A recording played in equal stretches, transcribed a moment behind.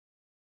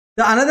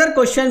The another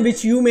question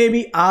which you may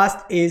be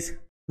asked is,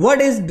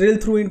 what is drill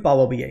through in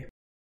Power BI?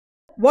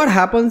 What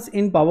happens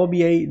in Power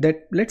BI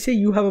that, let's say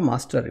you have a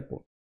master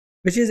report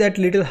which is at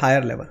little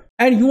higher level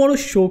and you want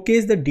to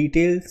showcase the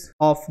details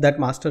of that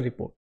master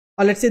report,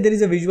 or let's say there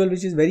is a visual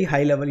which is very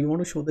high level, you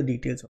want to show the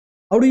details of.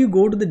 How do you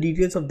go to the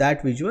details of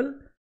that visual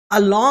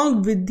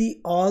along with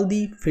all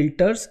the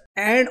filters,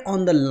 and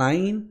on the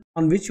line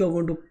on which you are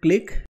going to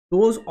click,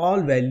 those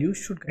all values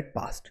should get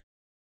passed.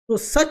 So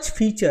such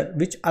feature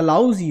which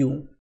allows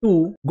you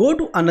to go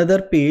to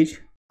another page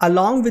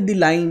along with the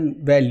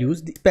line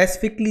values,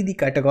 specifically the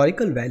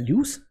categorical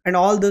values and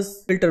all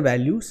those filter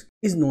values,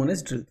 is known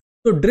as drill.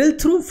 So drill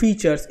through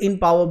features in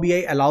Power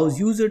BI allows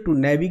user to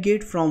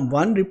navigate from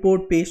one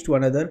report page to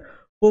another,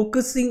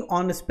 focusing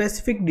on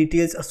specific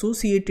details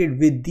associated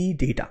with the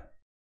data.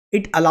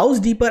 It allows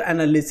deeper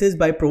analysis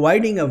by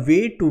providing a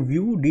way to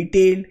view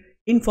detailed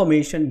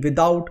information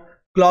without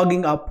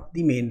clogging up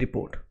the main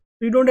report.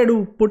 You don't have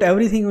to put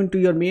everything into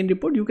your main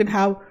report. You can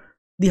have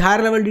the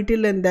higher level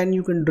detail and then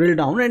you can drill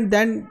down, and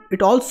then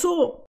it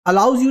also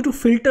allows you to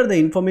filter the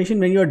information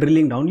when you are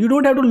drilling down. You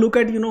don't have to look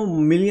at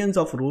millions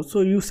of rows.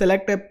 So you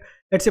select a,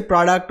 let's say,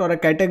 product or a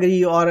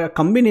category or a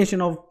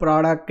combination of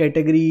product,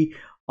 category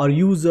or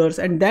users,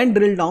 and then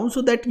drill down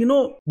so that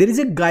there is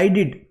a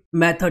guided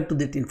method to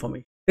that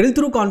information. Drill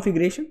through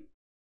configuration.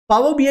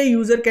 Power BI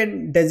user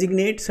can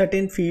designate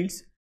certain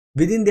fields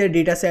within their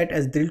dataset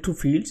as drill through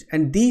fields,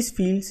 and these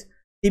fields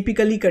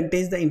typically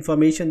contains the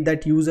information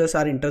that users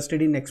are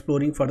interested in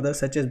exploring further,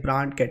 such as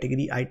brand,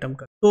 category, item.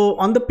 So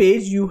on the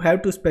page you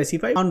have to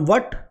specify on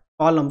what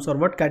columns or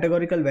what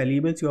categorical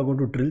variables you are going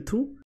to drill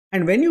through.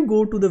 And when you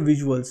go to the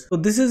visuals, so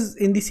this is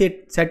in the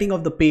setting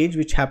of the page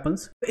which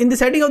happens. In the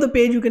setting of the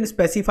page you can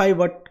specify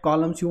what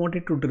columns you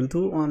wanted to drill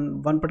through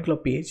on one particular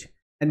page,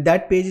 and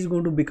that page is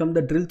going to become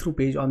the drill through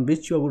page on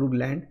which you are going to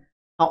land.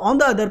 Now on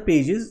the other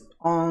pages,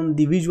 on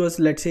the visuals,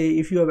 let's say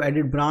if you have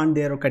added brand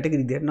there or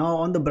category there, now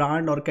on the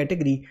brand or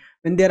category,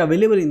 when they are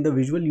available in the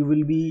visual, you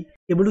will be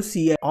able to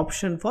see an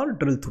option for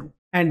drill through,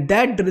 and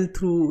that drill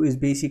through is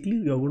basically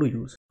you are going to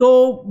use.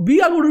 So we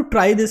are going to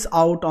try this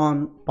out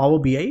on Power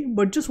BI,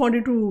 but just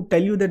wanted to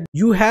tell you that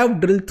you have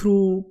drill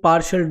through,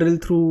 partial drill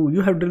through,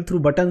 you have drill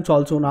through buttons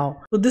also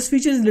now. So this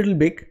feature is a little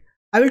big.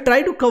 I will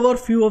try to cover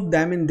few of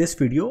them in this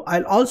video.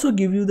 I'll also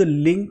give you the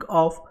link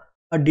of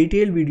a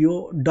detailed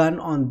video done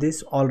on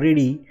this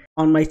already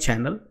on my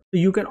channel, so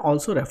you can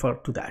also refer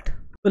to that.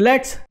 So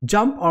let's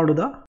jump onto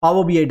the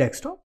Power BI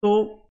desktop.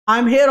 So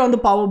I'm here on the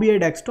Power BI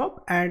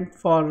desktop, and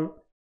for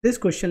this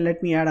question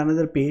let me add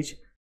another page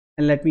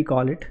and let me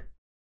call it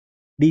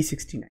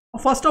D69.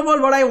 First of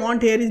all, what I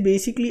want here is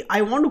basically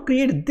I want to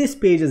create this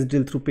page as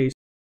drill through page,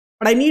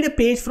 but I need a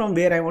page from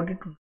where I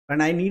wanted to,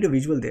 and I need a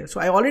visual there.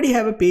 So I already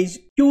have a page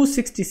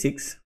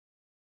Q66,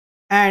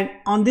 and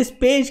on this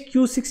page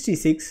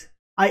Q66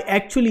 I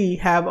actually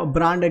have a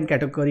brand and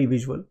category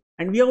visual,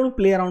 and we are going to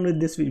play around with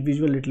this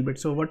visual a little bit.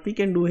 So what we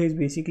can do is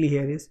basically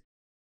here is,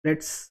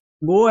 let's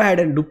go ahead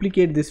and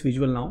duplicate this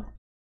visual now,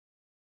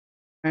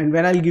 and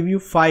when I'll give you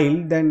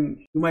file,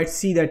 then you might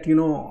see that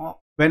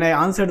when I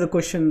answer the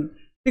question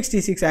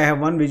 66 I have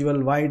one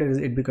visual. Why does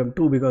it become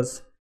two?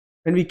 Because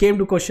when we came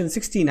to question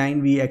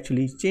 69 we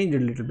actually changed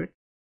it a little bit.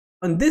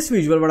 On this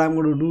visual, what I'm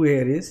going to do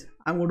here is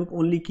I'm going to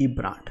only keep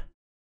brand.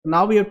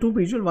 Now we have two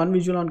visual, one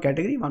visual on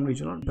category, one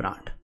visual on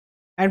brand.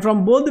 And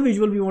from both the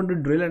visual we want to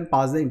drill and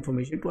pass the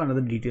information to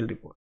another detailed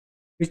report,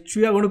 which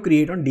we are going to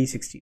create on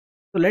D60.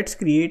 So let's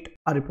create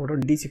a report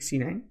on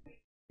D69.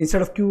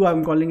 Instead of Q,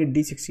 I'm calling it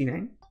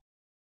D69.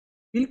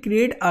 We'll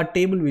create a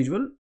table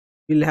visual.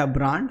 We'll have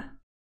brand,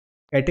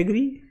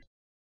 category,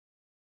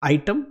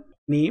 item,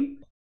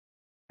 name,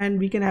 and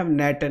we can have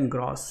net and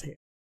gross here.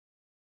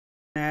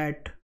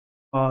 Net,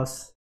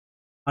 gross,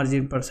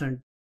 margin percent,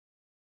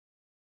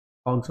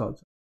 COGS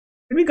also.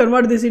 Let me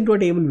convert this into a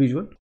table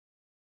visual.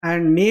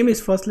 And name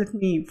is first. Let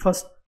me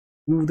first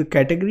move the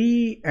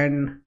category,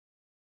 and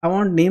I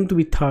want name to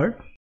be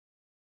third.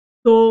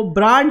 So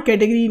brand,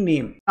 category,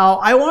 name. Now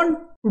I want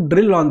to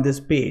drill on this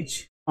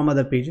page from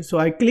other pages. So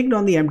I clicked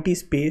on the empty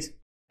space,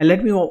 and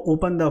let me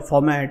open the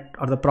format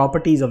or the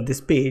properties of this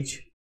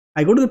page.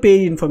 I go to the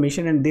page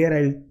information, and there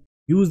I'll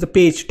use the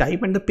page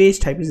type, and the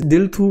page type is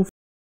drill through.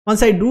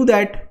 Once I do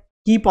that,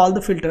 keep all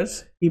the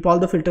filters. Keep all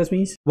the filters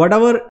means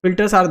whatever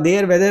filters are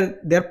there, whether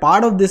they're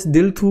part of this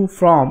drill through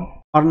from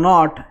or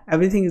not,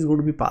 everything is going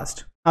to be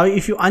passed. Now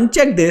if you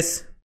uncheck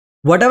this,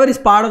 whatever is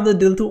part of the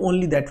drill through,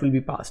 only that will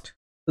be passed.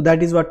 So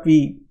that is what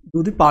we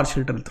do, the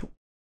partial drill through.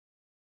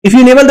 If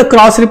you enable the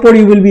cross report,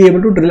 you will be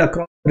able to drill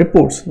across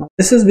reports. Now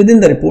this is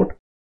within the report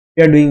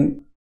we are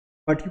doing,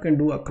 but you can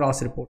do a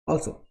cross report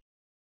also.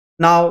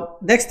 Now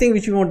next thing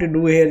which we want to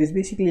do here is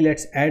basically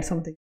let's add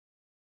something.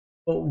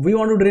 So we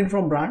want to drill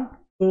from brand.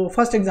 So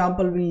first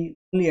example, we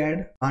only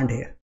add brand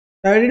here.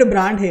 So I did a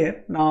brand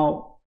here.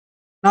 Now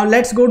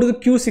let's go to the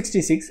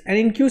Q66, and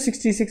in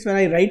Q66 when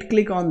I right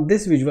click on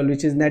this visual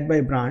which is net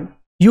by brand,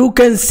 you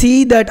can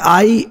see that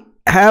I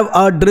have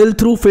a drill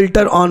through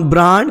filter on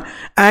brand.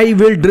 I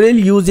will drill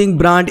using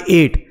brand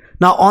 8.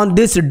 Now on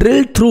this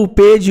drill through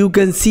page, you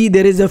can see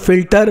there is a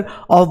filter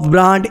of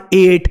brand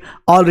 8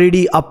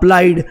 already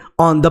applied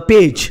on the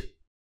page.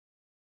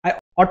 I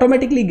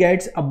automatically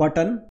gets a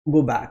button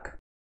go back.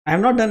 I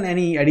have not done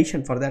any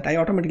addition for that. I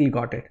automatically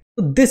got it.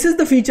 So this is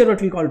the feature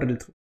what we call drill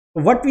through.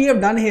 So what we have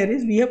done here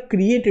is we have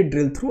created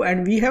drill through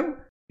and we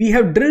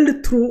have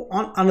drilled through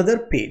on another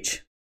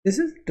page. This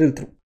is drill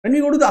through. When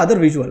we go to the other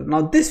visual,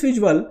 now this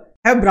visual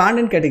have brand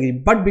and category,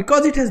 but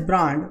because it has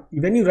brand,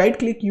 when you right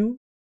click, you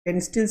can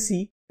still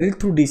see drill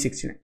through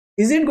D69.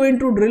 Is it going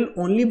to drill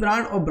only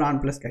brand or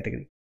brand plus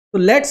category?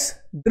 So let's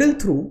drill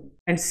through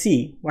and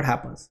see what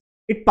happens.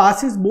 It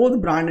passes both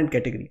brand and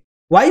category.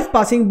 Why is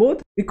passing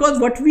both? Because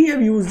what we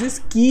have used is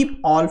keep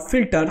all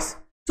filters.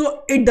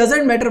 So it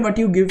doesn't matter what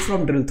you give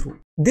from drill through.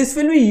 This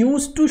will be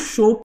used to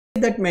show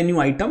that menu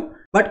item,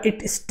 but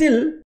it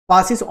still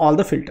passes all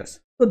the filters.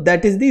 So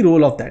that is the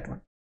role of that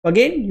one.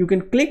 Again, you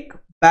can click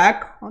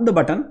back on the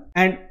button,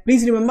 and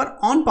please remember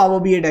on Power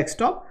BI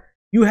desktop,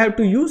 you have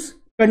to use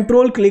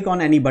control click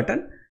on any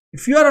button.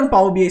 If you are on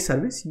Power BI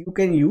service, you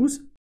can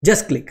use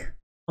just click.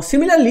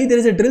 Similarly, there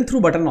is a drill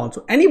through button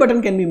also. Any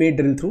button can be made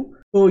drill through.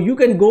 So you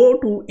can go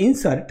to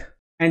insert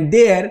and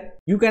there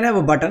you can have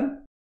a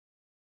button.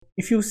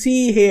 If you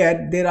see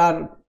here, there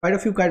are quite a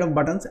few kind of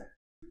buttons.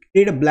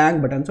 Create a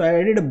blank button. So I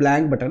added a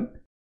blank button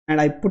and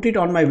I put it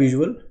on my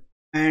visual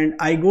and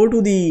I go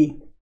to the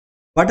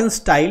button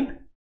style,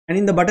 and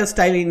in the button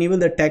style I enable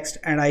the text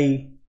and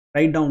I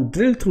write down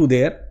drill through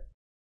there.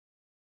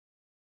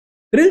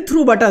 Drill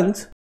through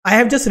buttons, I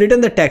have just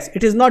written the text.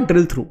 It is not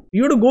drill through.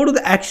 You have to go to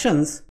the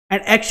actions,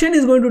 and action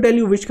is going to tell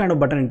you which kind of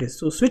button it is.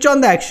 So switch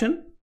on the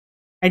action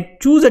and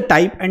choose a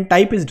type, and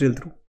type is drill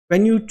through.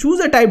 When you choose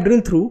a type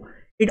drill through,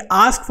 it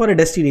asks for a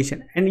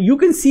destination, and you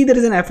can see there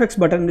is an FX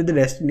button with the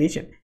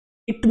destination.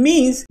 It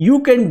means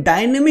you can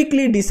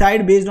dynamically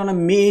decide based on a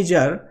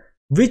measure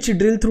which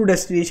drill through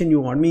destination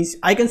you want. Means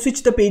I can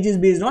switch the pages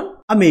based on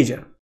a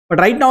measure, but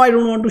right now I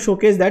don't want to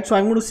showcase that, so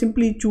I'm going to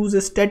simply choose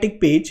a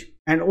static page,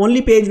 and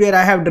only page where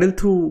I have drill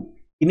through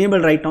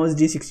enabled right now is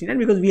D69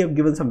 because we have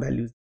given some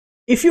values.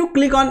 If you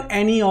click on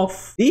any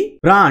of the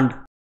brand,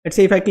 let's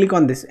say if I click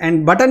on this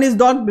and button is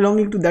not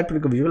belonging to that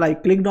particular visual, I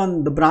clicked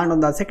on the brand on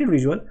the second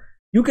visual,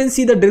 you can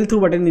see the drill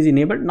through button is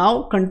enabled.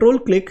 Now control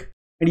click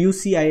and you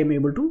see I am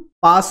able to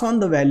pass on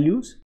the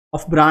values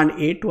of brand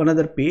 8 to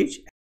another page.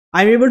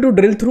 I am able to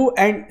drill through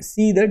and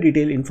see the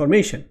detailed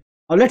information.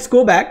 Now let's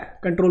go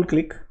back, control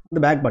click on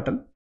the back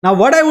button. Now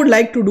what I would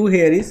like to do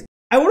here is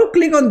I want to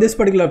click on this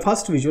particular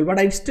first visual, but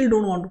I still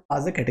don't want to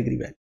pass the category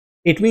value.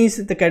 It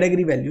means the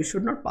category value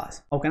should not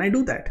pass. How can I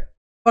do that?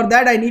 For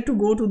that I need to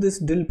go to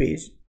this drill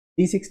page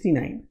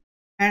D69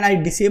 and I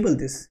disable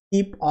this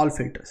keep all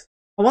filters.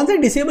 Once I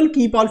disable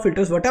keep all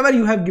filters, whatever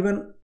you have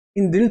given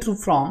in drill through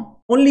from,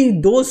 only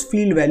those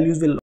field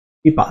values will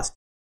be passed.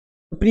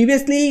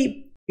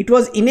 Previously it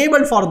was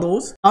enabled for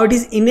those. Now it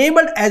is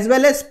enabled as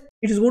well as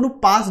it is going to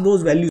pass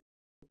those values.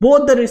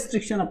 Both the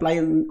restriction apply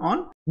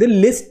on the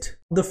list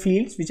of the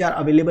fields which are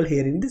available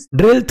here in this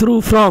drill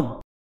through from.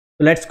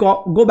 So let's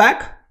go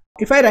back.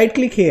 If I right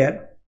click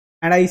here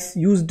and I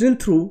use drill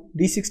through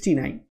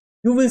D69,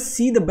 you will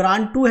see the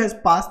brand 2 has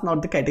passed,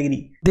 not the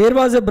category. There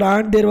was a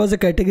brand, there was a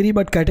category,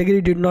 but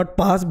category did not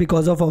pass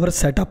because of our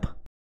setup.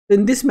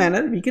 In this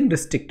manner, we can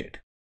restrict it.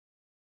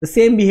 The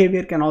same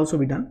behavior can also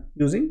be done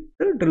using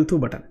the drill through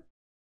button.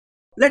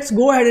 Let's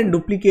go ahead and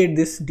duplicate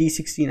this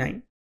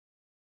D69.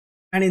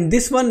 And in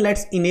this one,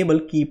 let's enable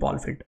keep all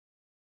filter.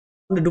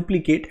 On the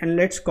duplicate and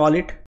let's call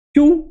it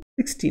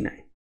Q69.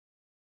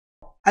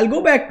 I'll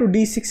go back to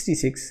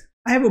D66.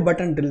 I have a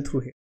button drill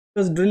through here. It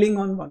was drilling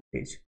on one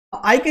page.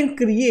 I can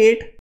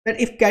create that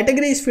if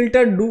category is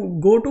filtered,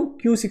 go to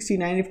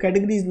Q69. If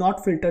category is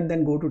not filtered,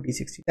 then go to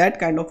D60. That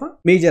kind of a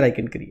measure I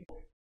can create.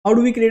 How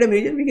do we create a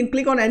measure? We can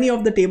click on any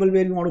of the table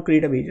where we want to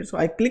create a measure. So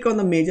I click on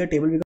the measure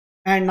table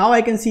and now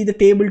I can see the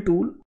table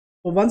tool.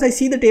 So once I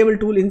see the table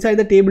tool, inside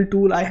the table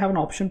tool, I have an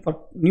option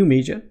for new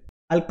measure.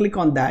 I'll click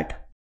on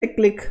that. I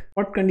click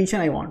what condition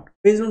I want.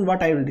 Based on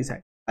what I will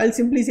decide. I'll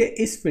simply say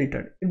is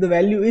filtered. If the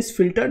value is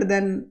filtered,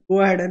 then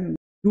go ahead and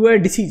do a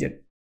decision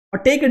or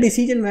take a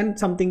decision when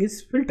something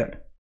is filtered.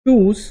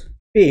 Choose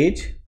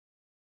page.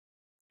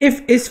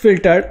 If is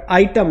filtered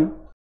item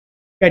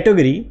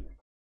category.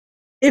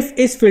 If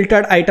is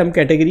filtered item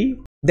category,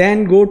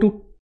 then go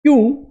to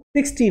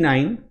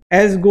Q69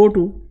 as go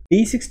to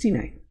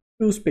D69.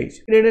 Choose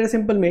page. Create a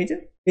simple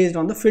measure based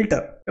on the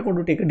filter. You're going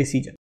to take a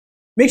decision.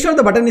 Make sure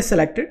the button is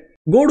selected.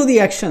 Go to the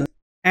actions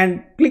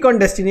and click on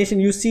destination.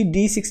 You see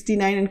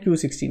D69 and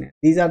Q69.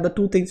 These are the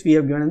two things we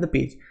have given in the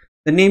page.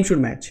 The name should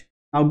match.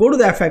 Now go to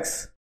the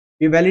FX.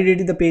 We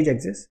validated the page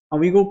exists. Now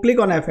we go click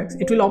on FX.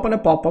 It will open a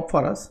pop-up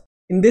for us.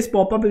 In this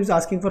pop-up, it is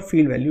asking for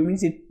field value.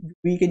 Means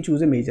we can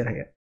choose a measure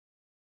here.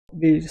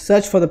 We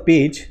search for the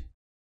page,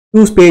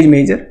 choose page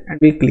measure, and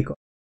we click on.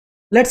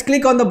 Let's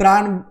click on the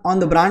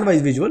brand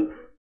wise visual.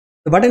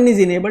 The button is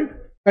enabled.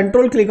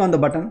 Control click on the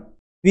button.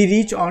 We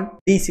reach on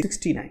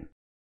D69.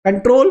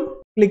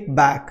 Control click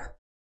back.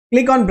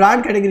 Click on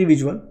brand category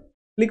visual.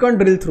 Click on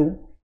drill through.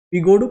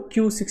 We go to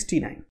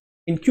Q69.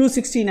 In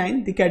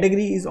Q69, the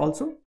category is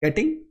also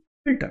getting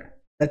filtered.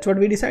 That's what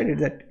we decided,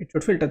 that it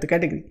should filter the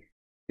category.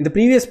 In the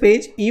previous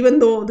page, even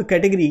though the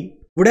category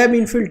would have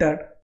been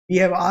filtered, we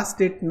have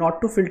asked it not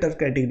to filter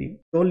category,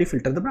 only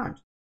filter the branch.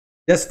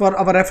 Just for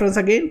our reference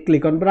again,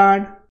 click on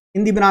brand.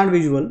 In the brand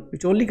visual,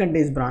 which only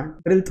contains brand,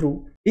 drill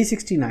through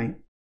D69.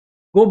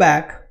 Go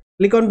back,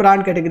 click on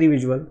brand category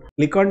visual,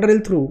 click on drill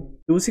through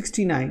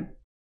 269.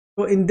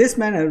 So in this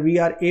manner, we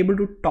are able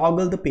to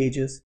toggle the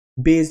pages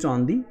based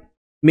on the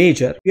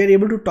major. We are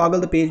able to toggle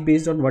the page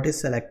based on what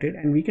is selected,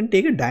 and we can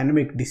take a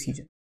dynamic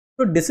decision.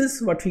 So this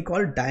is what we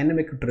call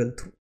dynamic drill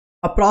through,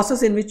 a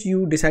process in which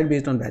you decide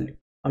based on value.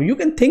 Now you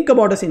can think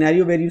about a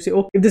scenario where you say,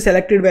 okay, if the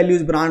selected value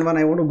is brand 1,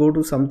 I want to go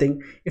to something.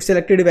 If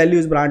selected value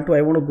is brand 2,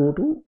 I want to go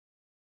to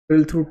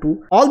drill through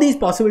 2. All these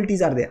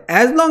possibilities are there,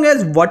 as long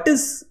as what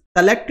is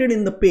selected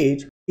in the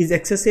page is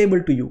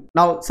accessible to you.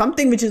 Now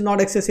something which is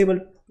not accessible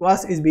to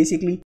us is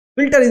basically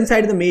filter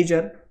inside the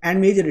major and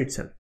major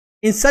itself.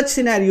 In such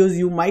scenarios,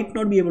 you might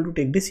not be able to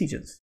take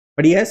decisions.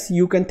 But yes,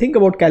 you can think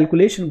about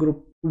calculation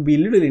group to be a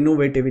little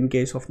innovative in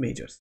case of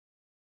majors.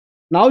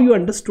 Now you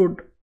understood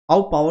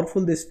how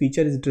powerful this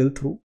feature is, drill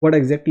through, what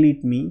exactly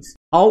it means,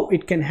 how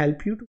it can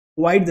help you to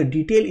provide the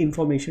detailed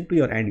information to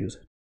your end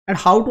user, and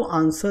how to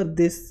answer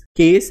this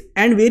case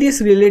and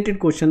various related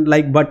questions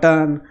like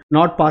button,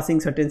 not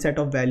passing certain set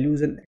of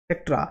values, and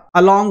etc.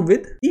 along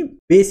with the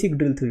basic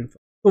drill through info.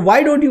 So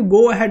why don't you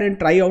go ahead and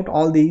try out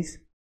all these